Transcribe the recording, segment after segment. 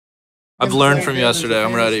I've learned from yesterday.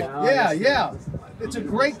 I'm ready. Yeah, yeah. It's a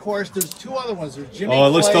great course. There's two other ones. There's Jimmy. Oh, it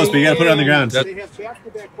looks close, but you gotta put it on the ground.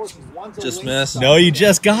 Just missed. No, you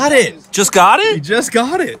just got it. Just got it? You just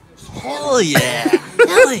got it. Hell yeah.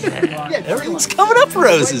 Hell yeah. Everything's coming up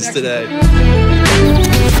roses today.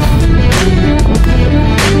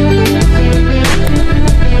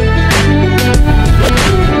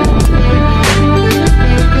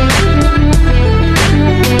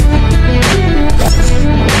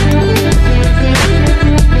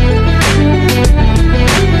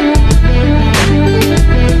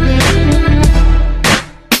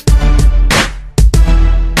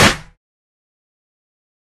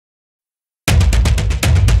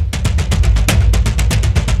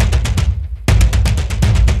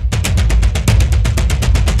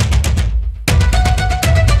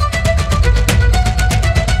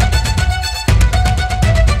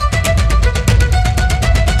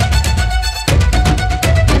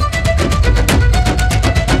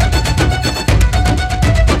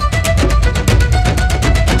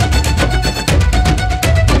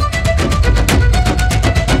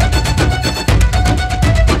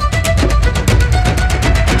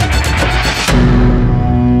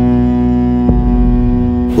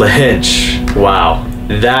 Lahinch, wow,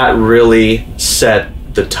 that really set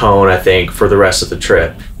the tone, I think, for the rest of the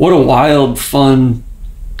trip. What a wild, fun,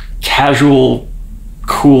 casual,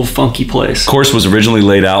 cool, funky place. The course was originally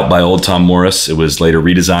laid out by old Tom Morris. It was later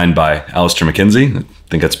redesigned by Alistair McKenzie. I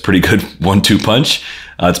think that's a pretty good 1-2 punch.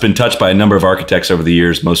 It's been touched by a number of architects over the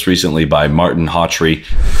years, most recently by Martin Hawtrey.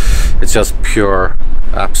 It's just pure,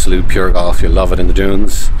 absolute pure golf. You love it in the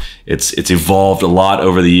dunes. It's evolved a lot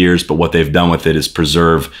over the years, but what they've done with it is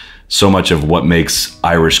preserve so much of what makes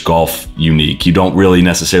Irish golf unique. You don't really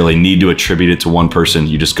necessarily need to attribute it to one person.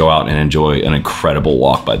 You just go out and enjoy an incredible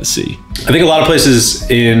walk by the sea. I think a lot of places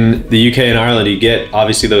in the UK and Ireland, you get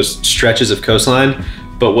obviously those stretches of coastline,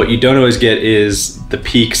 but what you don't always get is the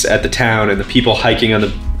peaks at the town and the people hiking on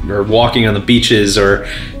the or walking on the beaches, or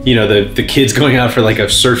you know, the kids going out for like a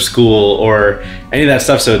surf school or any of that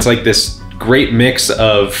stuff. So it's like this great mix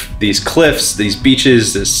of these cliffs, these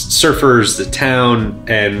beaches, the surfers, the town,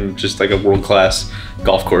 and just like a world-class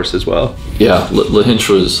golf course as well. Yeah, Lahinch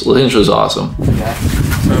was awesome.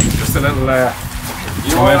 Just a little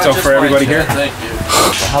memento for everybody here. Thank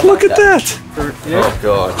you. Look at that! Oh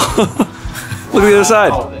God. Look at the other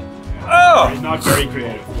side. Oh! Not very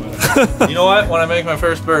creative. But, You know what? When I make my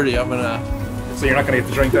first birdie, I'm gonna. so you're not gonna get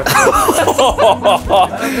to drink that.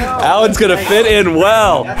 Alan's gonna fit in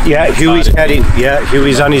well. Yeah, Huey's heading. Yeah,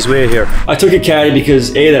 Huey's on his way here. I took a caddy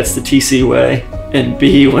because A, that's the TC way, and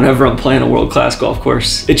B, whenever I'm playing a world-class golf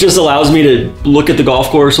course, it just allows me to look at the golf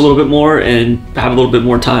course a little bit more and have a little bit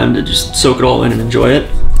more time to just soak it all in and enjoy it.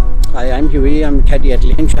 Hi, I'm Huey. I'm caddy at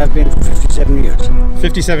Lahinch. I've been for 57 years.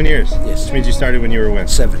 57 years? Yes. Which means you started when you were when?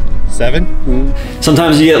 7. 7? Mm.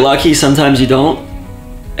 Sometimes you get lucky, sometimes you don't.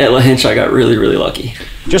 At Lahinch, I got really, really lucky.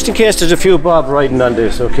 Just in case there's a few bob riding on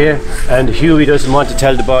this, okay? And Huey doesn't want to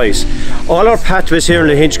tell the boys. All our pathways here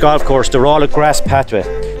in Lahinch Golf Course, they're all a grass pathway.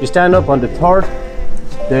 You stand up on the 3rd,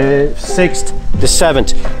 the 6th, the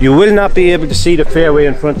 7th. You will not be able to see the fairway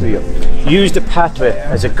in front of you. Use the pathway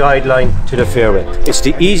as a guideline to the fairway. It's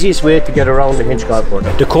the easiest way to get around the Lahinch Golf Course.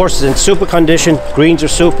 The course is in super condition, greens are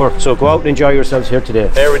super, so go out and enjoy yourselves here today.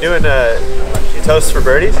 Hey, we're doing you toast for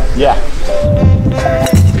birdies? Yeah.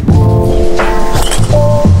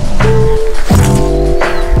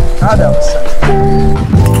 God, that was sick.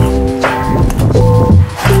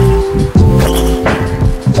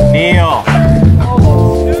 Neil.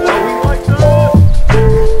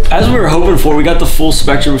 As we were hoping for, we got the full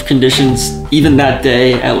spectrum of conditions even that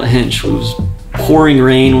day at Lahinch. It was pouring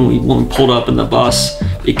rain when we pulled up in the bus.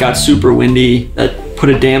 It got super windy. That put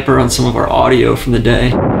a damper on some of our audio from the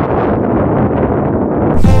day.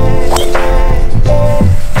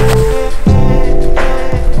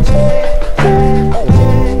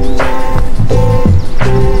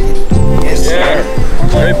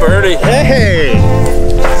 Great birdie. Hey!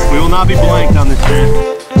 We will not be blanked on this trip.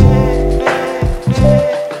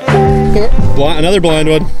 Another blind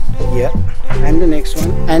one. Yeah. And the next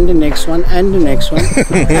one, and the next one, and the next one,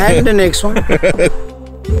 and the next one.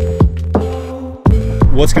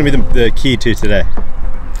 What's going to be the key to today?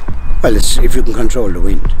 Well, it's if you can control the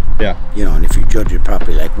wind. Yeah. You know, and if you judge it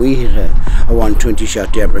properly. Like we hit a 120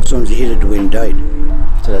 shot there, but as soon as he hit it, the wind died.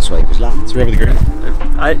 So that's why it was long. It's over the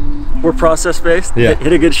green. We're process based. Yeah.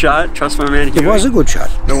 Hit a good shot. Trust my man. It was a good shot.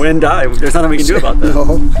 The wind died. There's nothing we can do about that.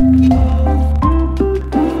 No.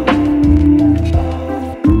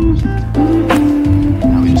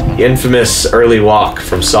 The infamous early walk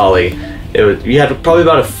from Solly You had probably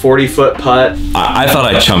about a 40-foot putt. I thought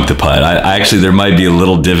I chunked the putt. I actually, there might be a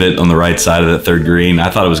little divot on the right side of that third green. I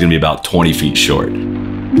thought it was going to be about 20 feet short.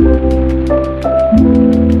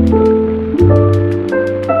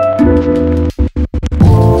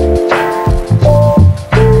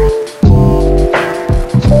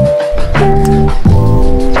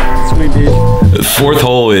 Fourth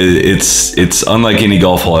hole, it's unlike any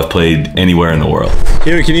golf hole I've played anywhere in the world.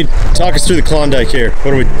 Huey, can you talk us through the Klondike here?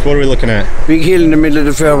 What are we looking at? Big hill in the middle of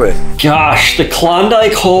the fairway. Gosh, the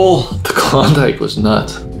Klondike hole. The Klondike was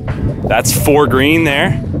nuts. That's 4 green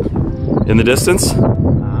there in the distance.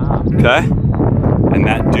 Okay. And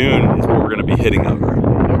that dune is what we're going to be hitting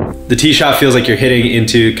over. The tee shot feels like you're hitting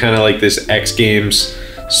into kind of like this X Games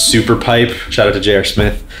super pipe. Shout out to J.R.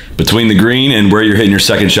 Smith. Between the green and where you're hitting your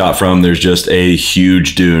second shot from, there's just a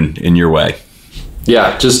huge dune in your way.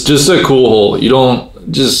 Yeah, just a cool hole. You don't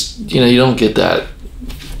you don't get that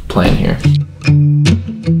playing here.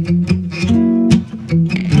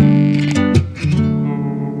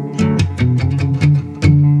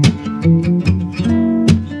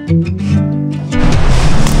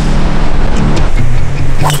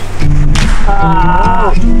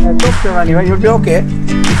 It's up there anyway, you'll be okay.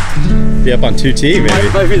 Be up on 2T, maybe.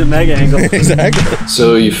 Might be the mega angle. Exactly.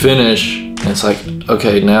 So you finish, and it's like,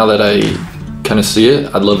 okay, now that I kind of see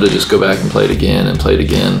it, I'd love to just go back and play it again and play it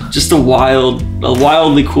again. Just a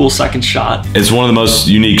wildly cool second shot. It's one of the most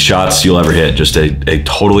unique shots you'll ever hit. Just a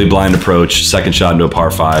totally blind approach, second shot into a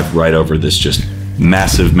par 5 right over this just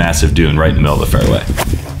massive, massive dune right in the middle of the fairway.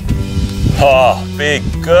 Oh, big,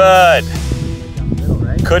 good.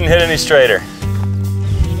 Couldn't hit any straighter.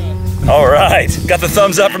 All right, got the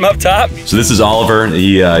thumbs up from up top. So this is Oliver.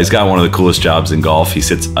 He's got one of the coolest jobs in golf. He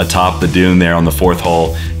sits atop the dune there on the 4th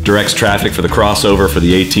hole, directs traffic for the crossover for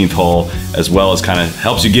the 18th hole, as well as kind of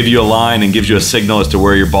helps you, give you a line and gives you a signal as to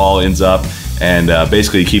where your ball ends up, and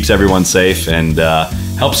basically keeps everyone safe and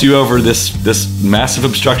helps you over this massive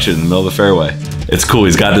obstruction in the middle of the fairway. It's cool.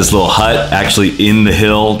 He's got this little hut actually in the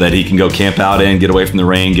hill that he can go camp out in, get away from the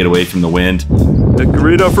rain, get away from the wind. The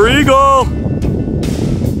Garrido for eagle.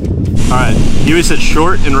 All right, Huey said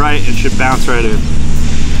short and right and should bounce right in.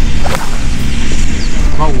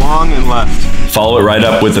 About long and left. Follow it right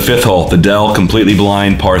up with the 5th hole, the Dell completely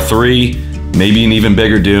blind par 3, maybe an even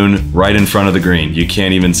bigger dune right in front of the green. You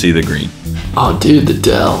can't even see the green. Oh, dude, the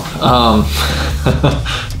Dell.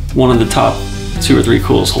 One of the top 2 or 3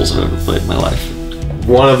 coolest holes I've ever played in my life.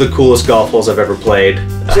 One of the coolest golf holes I've ever played.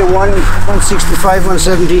 Say 165,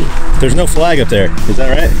 170. There's no flag up there, is that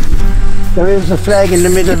right? There is a flag in the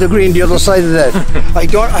middle of the green, the other side of that. I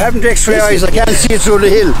haven't X-ray eyes, I can't see it through the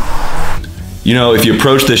hill. You know, if you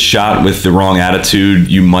approach this shot with the wrong attitude,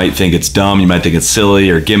 you might think it's dumb, you might think it's silly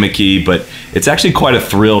or gimmicky, but it's actually quite a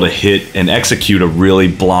thrill to hit and execute a really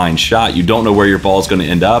blind shot. You don't know where your ball is going to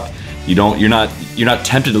end up. You're not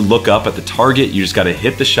tempted to look up at the target. You just got to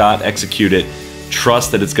hit the shot, execute it,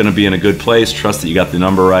 trust that it's going to be in a good place, trust that you got the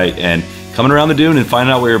number right, and coming around the dune and finding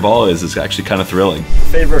out where your ball is actually kind of thrilling.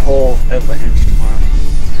 Favorite hole at Lahinch tomorrow?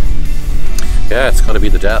 Yeah, it's got to be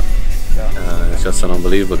the Dell. It's just an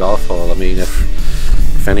unbelievable golf hole. I mean,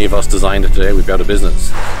 if any of us designed it today, we'd be out of business.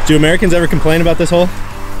 Do Americans ever complain about this hole?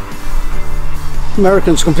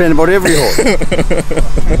 Americans complain about every hole.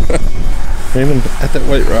 Even at that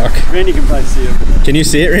white rock. Randy can probably see it. Can you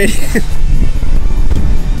see it, Randy?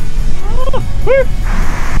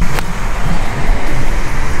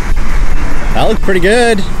 That looked pretty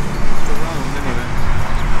good.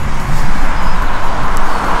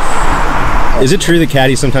 Is it true that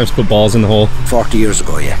caddies sometimes put balls in the hole? 40 years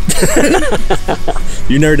ago, yeah.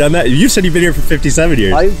 You've never done that? You said you've been here for 57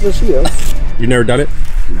 years. I was here. You've never done it?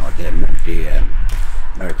 No, the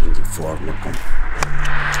Americans at 4 would come.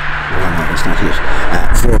 No, that's not it.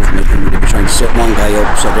 4 of them would be trying to set one guy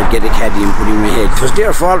up so they'd get a caddy and put him in the head. It was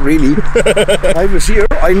their fault, really. I was here,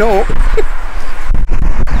 I know.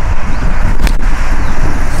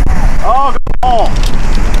 Oh, good ball.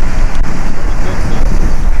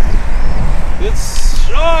 Good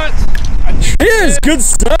shot. Cheers, good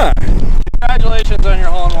stuff. Congratulations on your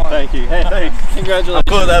hole-in-one. Thank you. Hey, thanks. Congratulations.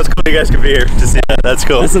 Cool, that was cool you guys could be here to see that. That's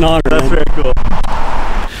cool. That's an honor. That's very cool.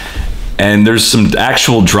 And there's some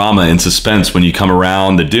actual drama and suspense when you come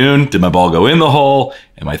around the dune. Did my ball go in the hole?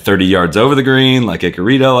 Am I 30 yards over the green like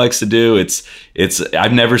Garrido likes to do?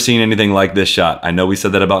 I've never seen anything like this shot. I know we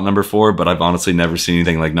said that about number 4, but I've honestly never seen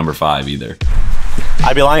anything like number 5 either.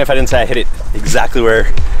 I'd be lying if I didn't say I hit it exactly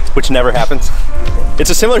where, which never happens.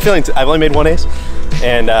 It's a similar feeling. I've only made 1 ace,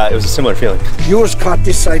 and it was a similar feeling. Yours caught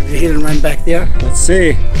this side of the hill and ran back there. Let's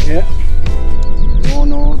see. Yeah.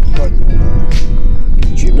 No, God, no.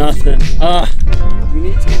 Nothing. We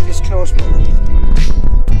need to get this close, brother.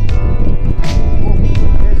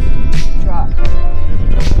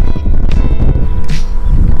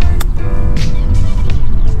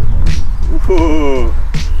 Ooh,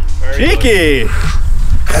 cheeky.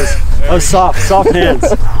 Oh, soft hands.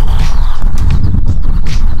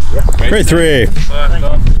 Grade 3.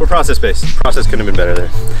 We're process based. Process couldn't have been better there.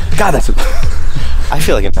 God, that's. I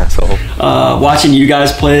feel like an asshole. Watching you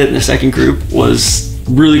guys play it in the second group was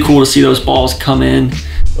really cool to see those balls come in.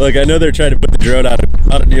 Look, I know they're trying to put the drone out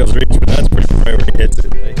of Neil's reach, but that's pretty right where he hits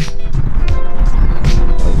it. Like,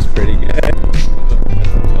 that looks pretty good.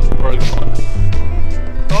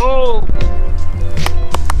 Oh!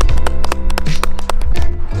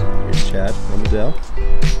 Here's Chad on the Dell.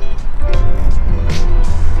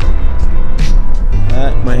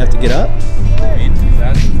 That might have to get up. I mean, he's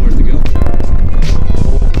asking for it to go.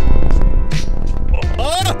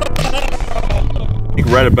 I think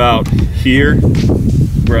right about here,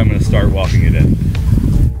 where I'm going to start walking it in.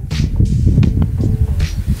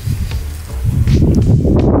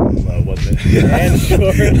 Well, wasn't it? And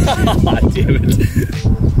short. Damn it.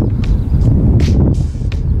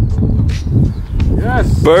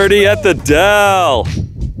 Yes. Birdie at the Dell.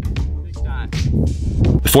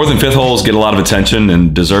 The 4th and 5th holes get a lot of attention,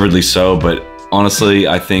 and deservedly so, but honestly,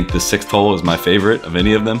 I think the 6th hole is my favorite of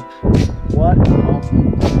any of them. What?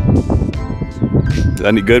 Is that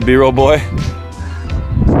any good, B-roll boy?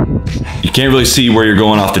 You can't really see where you're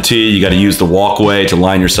going off the tee. You got to use the walkway to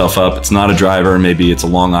line yourself up. It's not a driver, maybe it's a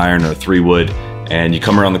long iron or a 3-wood, and you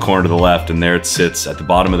come around the corner to the left, and there it sits at the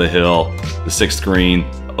bottom of the hill, the 6th green,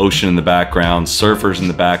 ocean in the background, surfers in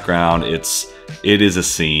the background. It is a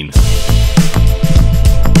scene.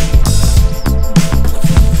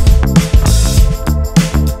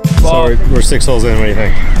 So we're 6 holes in. What do you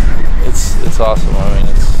think? It's awesome. I mean,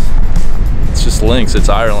 it's just links. It's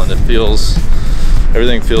Ireland.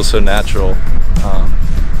 Everything feels so natural.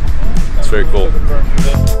 It's very cool.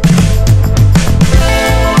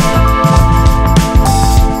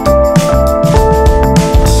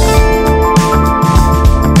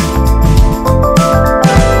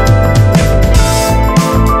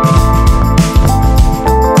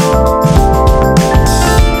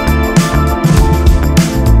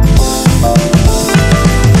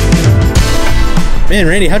 Man,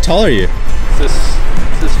 Randy, how tall are you? This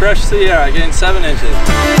is fresh sea air. I gained 7 inches.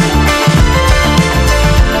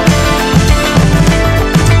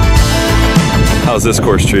 How's this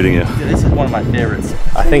course treating you? This is one of my favorites.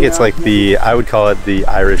 I think it's like I would call it the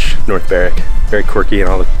Irish North Berwick. Very quirky in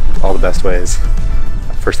all the best ways.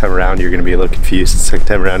 First time around, you're gonna be a little confused. Second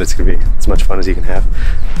time around, it's gonna be as much fun as you can have.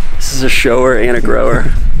 This is a shower and a grower.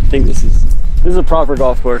 I think this is a proper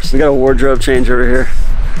golf course. We got a wardrobe change over here.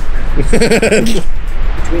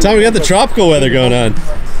 Tom, we got the tropical weather going on.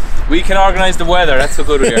 We can organize the weather. That's so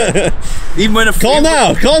good we are. Even when Call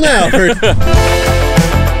now.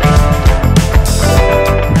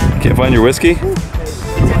 Can't find your whiskey? It's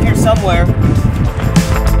in here somewhere.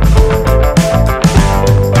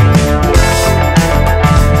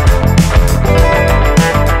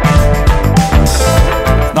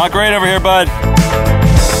 Not great over here, bud.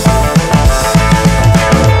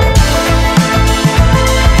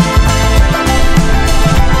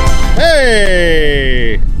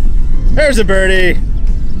 Hey! There's a birdie.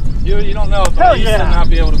 You don't know, but I used to not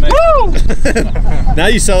be able to make it. Now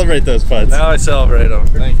you celebrate those putts. Now I celebrate them.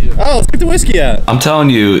 Thank you. Oh, let's get the whiskey out. I'm telling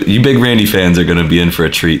you, you big Randy fans are going to be in for a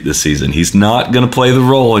treat this season. He's not going to play the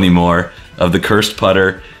role anymore of the cursed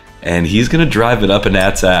putter, and he's going to drive it up a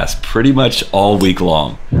Nat's ass pretty much all week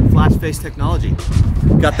long. Flash face technology.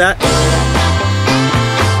 Got that?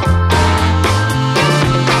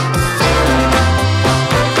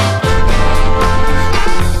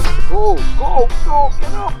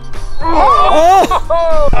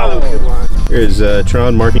 Here's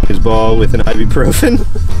Tron marking his ball with an ibuprofen.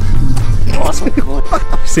 Awesome.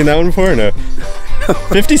 You seen that one before or no?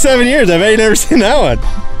 57 years, I bet you never seen that one.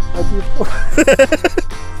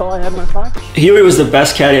 That's all I had in my pocket. Huey was the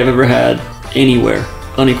best caddy I've ever had anywhere,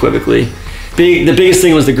 unequivocally. The biggest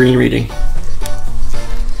thing was the green reading.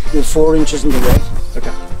 With 4 inches in the red.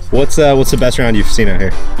 Okay. What's the best round you've seen out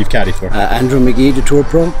here? You've caddied for? Andrew McGee, the Tour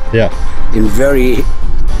Pro. Yeah. In very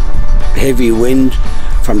heavy wind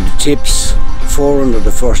from the tips, 4 under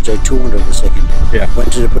the first day, 2 under the second. Yeah.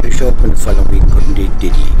 Went to the British Open the following week, couldn't do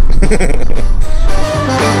diddly.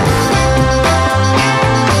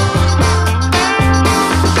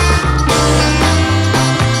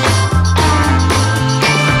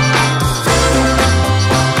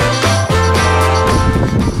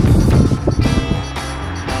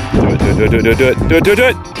 Do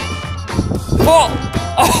it. Oh!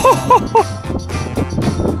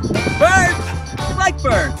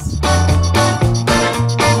 birds.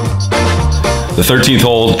 The 13th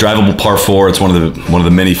hole, drivable par 4. It's one of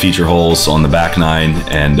the many feature holes on the back nine,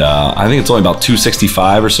 and I think it's only about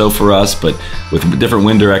 265 or so for us. But with different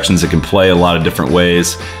wind directions, it can play a lot of different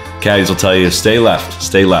ways. Caddies will tell you, stay left,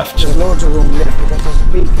 stay left. There's loads of room left, but there's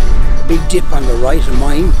a big dip on the right of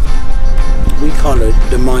mine. We call it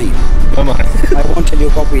the mine. Come on. I won't tell you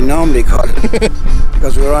what we normally call it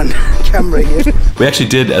because we're on camera here. We actually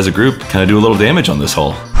did, as a group, kind of do a little damage on this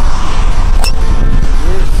hole.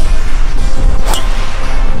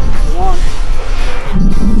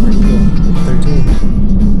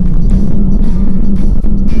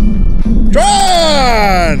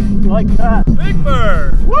 Drawn! Like that. Big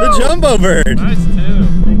bird! Woo! The jumbo bird! Nice too.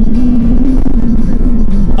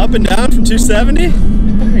 Up and down from 270.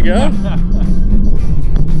 There you go.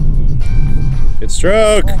 Good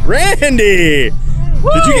stroke. Randy!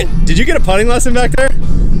 Did you get a putting lesson back there?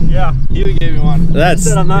 Yeah, Huey gave me one. That's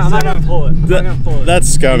I'm not gonna pull it. I'm not gonna pull it. That's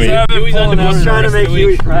scummy. Huey's trying to make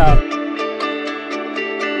Huey proud.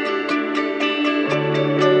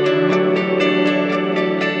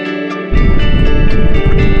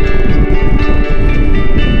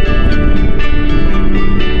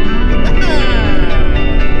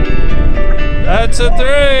 That's a 3.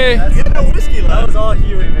 That was all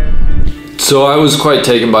Huey, man. So I was quite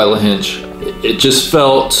taken by Lahinch. It just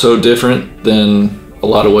felt so different than a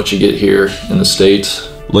lot of what you get here in the States.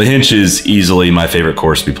 Lahinch is easily my favorite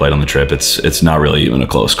course to be played on the trip. It's not really even a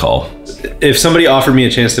close call. If somebody offered me a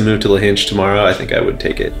chance to move to Lahinch tomorrow, I think I would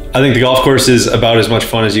take it. I think the golf course is about as much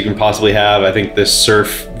fun as you can possibly have. I think the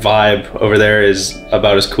surf vibe over there is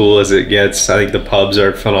about as cool as it gets. I think the pubs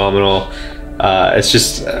are phenomenal. It's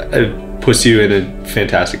just, it puts you in a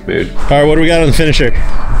fantastic mood. All right, what do we got on the finisher?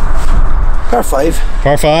 Par 5.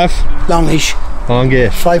 Par 5? Longish.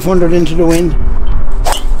 Longish. 500 into the wind.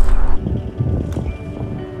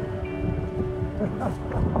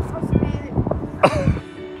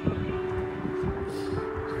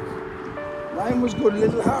 Mine was good, a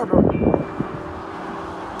little harder.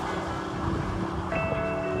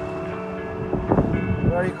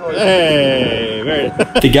 Very good. Hey, very.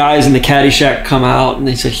 The guys in the caddy shack come out and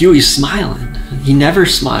they said, Huey's smiling. He never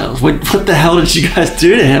smiles. What the hell did you guys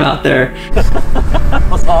do to him out there? That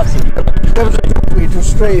was awesome. That was like we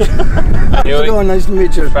just straight. How's it going? Nice to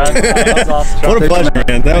meet you. That was awesome. What a pleasure,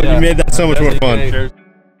 man. You made that so much more fun.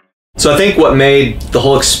 So I think what made the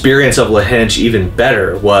whole experience of Lahinch even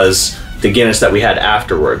better was the Guinness that we had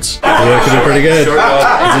afterwards. Yeah, could be pretty good. Short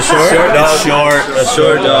dog. Is it short? Short dog. It's short. A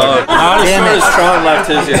short dog. Not as short as Tron left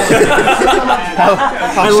his yesterday.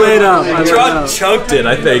 I laid up. Tron choked it,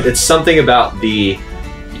 I think. It's something about the,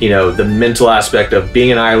 the mental aspect of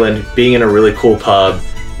being in Ireland, being in a really cool pub,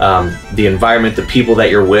 the environment, the people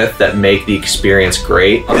that you're with that make the experience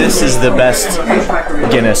great. This is the best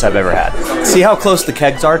Guinness I've ever had. See how close the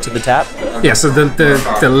kegs are to the tap? Yeah, so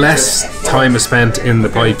the less time is spent in the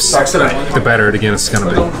pipes, the better the Guinness is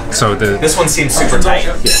going to be. So this one seems super tight.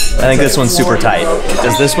 Yeah. I think this one's super tight.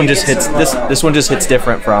 Does this one just hits this one just hits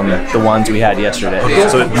different from the ones we had yesterday.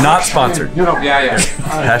 So not sponsored. Yeah.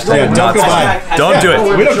 Hashtag not sponsored. Don't do it.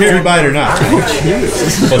 We don't care if you buy it or not.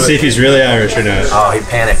 We'll see if he's really Irish or not. Oh, he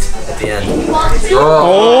panicked at the end.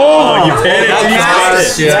 Oh, you panicked.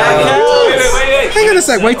 Wait. Hang on a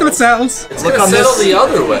sec. Wait till it settles. Look on this. The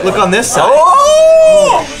other way. Look on this side.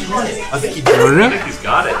 Oh! I think he did. I think he's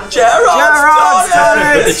got it. Gerard's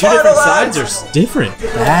But the two different sides are different.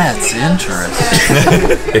 That's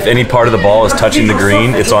interesting. If any part of the ball is touching the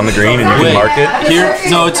green, it's on the green and you can mark it. Here,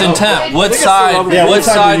 no, it's intent. What side? What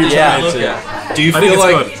side do you look at? Do you feel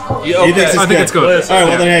like? I think it's good. All right,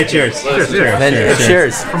 well then, hey, cheers.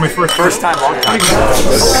 Cheers. For my first time, long time.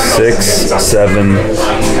 6, 7,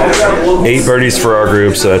 8 birdies for our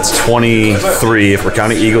group, so that's 23. If we're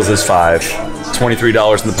counting eagles as 5,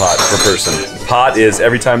 $23 in the pot per person. Pot is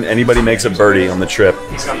every time anybody makes a birdie on the trip,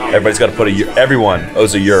 everybody's got to put everyone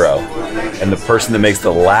owes €1, and the person that makes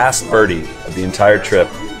the last birdie of the entire trip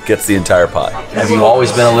gets the entire pot. Have you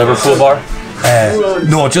always been a Liverpool bar?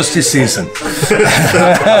 No, just this season.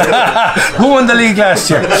 Who won the league last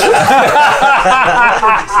year?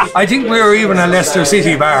 I think we were even a Leicester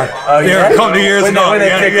City bar there a couple of years ago.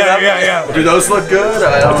 Yeah. Do those look good?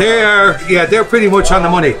 They're pretty much on the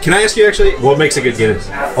money. Can I ask you actually, what makes a good Guinness?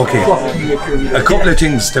 Okay, a couple of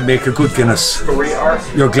things to make a good Guinness.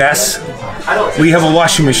 Your glass. We have a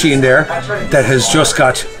washing machine there that has just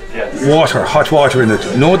got water, hot water in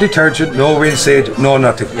it. No detergent, no rinse aid, no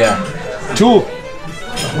nothing. Yeah. 2,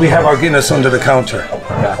 we have our Guinness under the counter.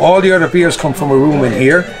 All the other beers come from a room in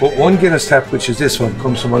here, but one Guinness tap, which is this one,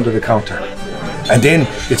 comes from under the counter. And then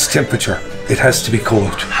it's temperature. It has to be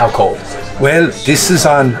cold. How cold? Well, this is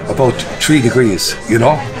on about 3 degrees, you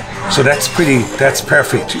know? So that's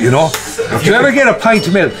perfect, you know? If you ever get a pint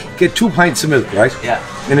of milk, get 2 pints of milk, right? Yeah.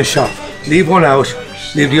 In a shop. Leave one out,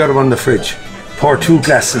 leave the other one in the fridge. Pour 2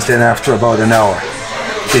 glasses then after about an hour.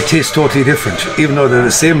 They taste totally different, even though they're the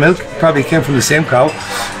same milk, probably came from the same cow,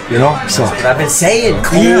 you know. So That's what I've been saying.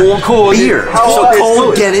 Cold beer. So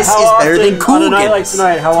cold Guinness is better than cool On a night like Guinness.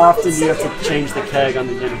 tonight, how often do you have to change the keg on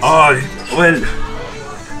the Guinness? Oh, well,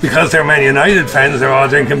 because they're Man United fans, they're all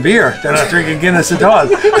drinking beer. They're not drinking Guinness at all.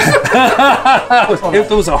 If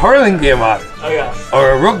there was a hurling game on,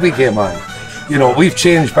 or a rugby game on, you know, we've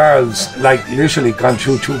changed barrels, like literally gone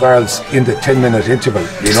through 2 barrels in the 10-minute interval,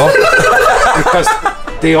 you know? Because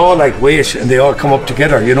they all like wait and they all come up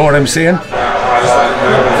together, you know what I'm saying?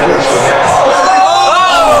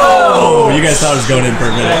 Oh, you guys thought it was going in for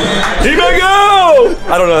a minute. He may go!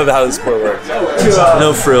 I don't know how this sport works.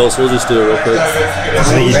 No frills, we'll just do it real quick.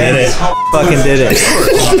 You did it. Fucking did it.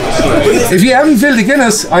 If you haven't filled a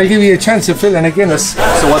Guinness, I'll give you a chance of filling a Guinness.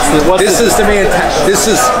 So This is the main tap. This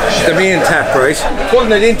is the main tap, right?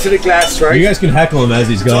 Pulling it into the glass, right? You guys can heckle him as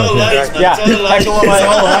he's going. Yeah, heckle him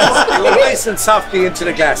nice and softly into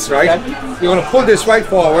the glass, right? You're going to pull this right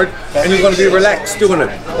forward, and you're going to be relaxed doing it,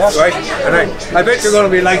 right? And I bet you're going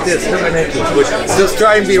to be like this, looking into it. But just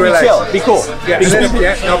try and be relaxed. Be cool. Yeah,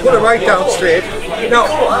 now put it right down straight. Now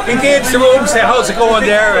engage the room. Say how's it going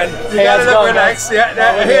there, and you gotta look relaxed. Yeah,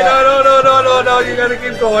 hey, no, you gotta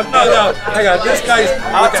keep going. No, hang on. This guy's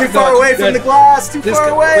Too far away from the glass. Too far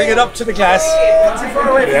away. Bring it up to the glass. Too far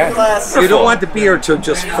away from the glass. You don't want the beer to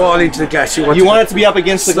just fall into the glass. You want it to be up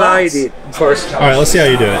against the glass. Slide it first. All right, let's see how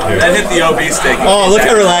you do it here. And hit the OB stick. Oh, look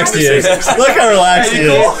how relaxed he is. Look how relaxed he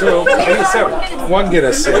is. So, 1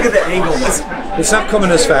 Guinness. Look at the angle. It's not coming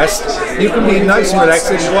as fast. You can be nice and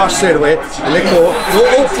relaxed and wash straight away and let go.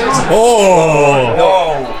 Oh!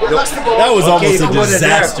 No. That was almost a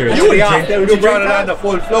disaster. You brought it on the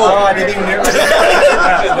full flow. Oh, I didn't even hear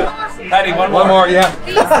it. Patty, one more, yeah.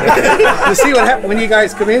 You see what happened when you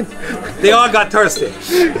guys come in? They all got thirsty.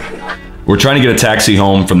 We're trying to get a taxi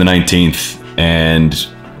home from the 19th and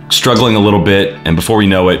struggling a little bit. And before we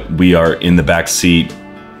know it, we are in the back seat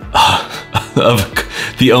of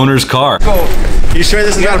the owner's car. You sure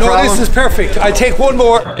this is not a problem? No, this is perfect. I take one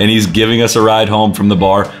more. And he's giving us a ride home from the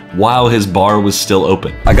bar while his bar was still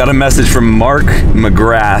open. I got a message from Mark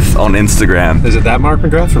McGrath on Instagram. Is it that Mark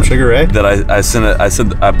McGrath from Sugar Ray? That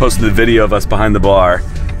I posted the video of us behind the bar.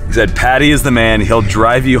 He said, Patty is the man, he'll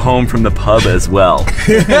drive you home from the pub as well.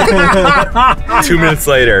 2 minutes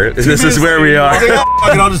later, this is where we are.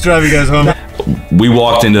 I'll just drive you guys home. We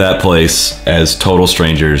walked into that place as total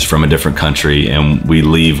strangers from a different country, and we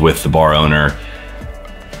leave with the bar owner.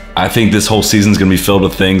 I think this whole season's gonna be filled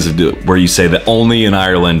with things where you say that only in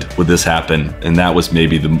Ireland would this happen, and that was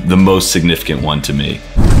maybe the most significant one to me.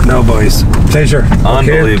 No, boys. Pleasure.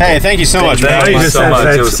 Unbelievable. Hey, thank you so much, man. Thank you so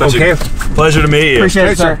much. It was such a pleasure to meet you. Appreciate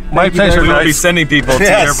it, sir. My pleasure, We'll guys. be sending people to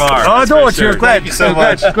your bar. Oh, that's no, for sure. you're glad. Thank you so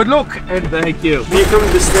much. Good luck, and thank you. When you come to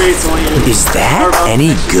the States, I want you to Is that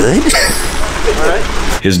any good?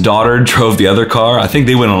 His daughter drove the other car. I think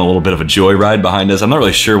they went on a little bit of a joyride behind us. I'm not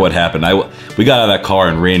really sure what happened. We got out of that car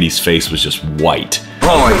and Randy's face was just white.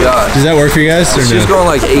 Oh my god. Does that work for you guys? Or She was no? going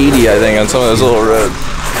like 80, I think, on some of those little roads.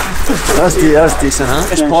 That was decent, huh?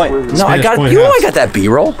 Spanish point. No, I got you. I got that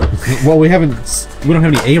B-roll. Well, we don't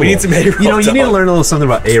have any A-roll. We need some A-roll. You know, you need to learn a little something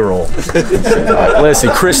about A-roll.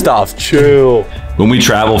 Listen, Christoph, chill. When we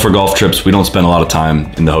travel for golf trips, we don't spend a lot of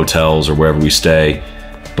time in the hotels or wherever we stay.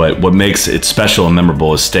 But what makes it special and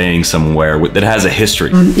memorable is staying somewhere that has a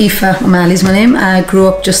history. Aoife O'Malley's my name. I grew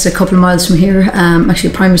up just a couple of miles from here. I'm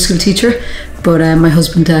actually a primary school teacher, but my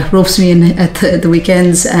husband ropes me in at the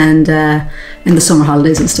weekends and in the summer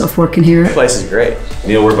holidays and stuff, working here. The place is great.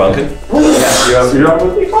 Neil, we're bunking. Yeah, you're up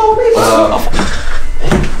with me.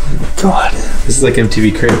 God. This is like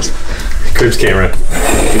MTV Cribs. Cribs camera.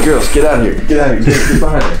 Hey girls, get out of here. Get out of here. Get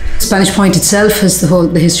behind me. Spanish Point itself has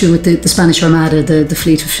the history with the Spanish Armada, the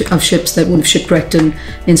fleet of ships that would have shipwrecked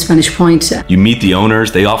in Spanish Point. You meet the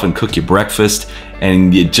owners, they often cook you breakfast,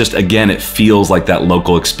 and it just, again, it feels like that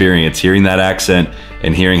local experience. Hearing that accent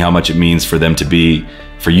and hearing how much it means for them to be,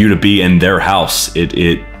 for you to be in their house,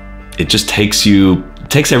 it just takes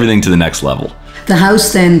everything to the next level. The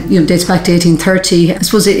house then, dates back to 1830. I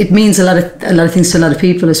suppose it means a lot of things to a lot of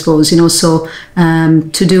people, I suppose, so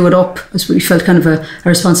to do it up, I suppose we felt kind of a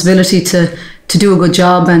responsibility to do a good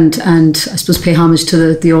job and I suppose pay homage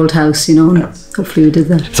to the old house, and hopefully we did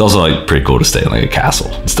that. It's also like pretty cool to stay in like a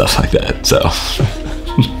castle and stuff like that, so.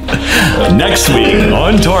 Next week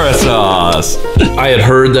on Torah Sauce. I had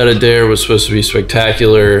heard that Adair was supposed to be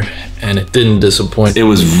spectacular, and it didn't disappoint. It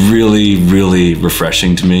was really, really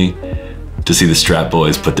refreshing to me to see the Strat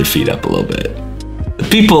Boys put their feet up a little bit.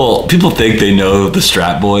 People think they know the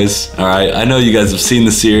Strat Boys, all right? I know you guys have seen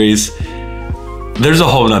the series. There's a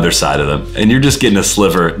whole nother side of them, and you're just getting a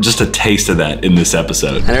sliver, just a taste of that in this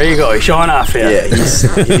episode. And there you go, he's showing off here. Yeah, he's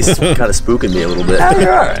kind of spooking me a little bit. Yeah,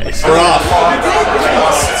 you're all right. We're off.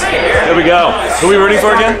 There we go. Who are we rooting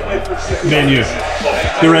for again? Manu.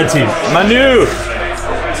 The red team. Manu.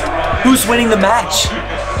 Who's winning the match?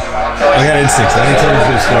 I got instincts. I didn't tell you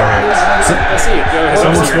to score here.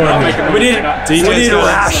 Someone's scoring. We need a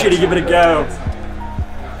rash to give it a go.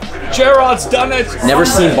 Gerard's done it. Never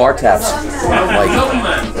seen bar taps, like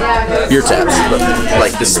beer taps, but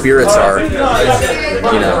like the spirits are, you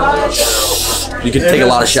know, you can take a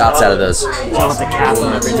lot of shots out of those. Every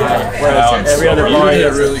other bar.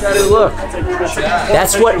 Really look.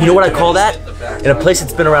 That's what, you know what I call that? In a place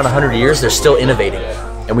that's been around 100 years, they're still innovating.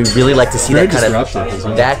 And we really like to see that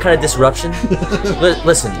kind of disruption.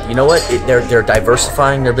 Listen, you know what? They're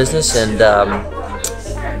diversifying their business, and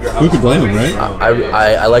who could blame them, right?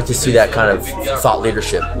 I like to see that kind of thought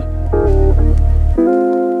leadership.